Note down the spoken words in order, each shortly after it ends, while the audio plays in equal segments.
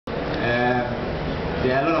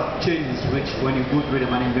there are a lot of changes which, when you go through the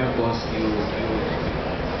management course, you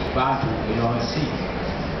bound to see.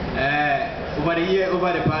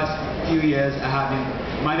 Over the past few years, I have been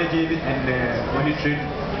managing and monitoring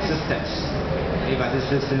systems,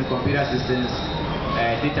 systems, computer systems,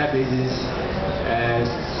 databases,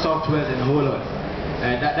 software, and a whole lot.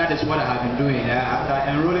 That is what I have been doing. After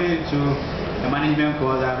enrolling into the management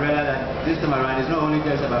course, I've realized that this time around it's not only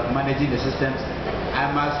just about managing the systems. I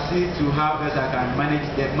must see to how best I can manage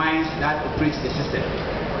the minds that operate the system.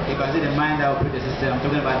 If I say the mind that operate the system, I'm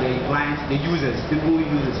talking about the clients, the users, people who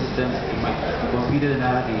use the systems in my computers and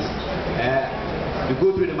other things. You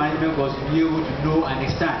go through the management course to be able to know and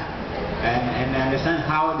understand. And understand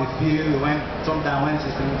how they feel sometimes when the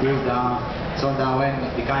system goes down, sometimes when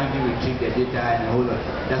they can't even retrieve the data and a whole lot.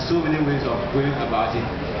 There are so many ways of going about it.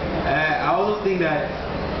 I also think that,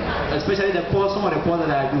 especially some of the courses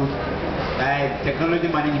that I do, like technology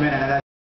management and other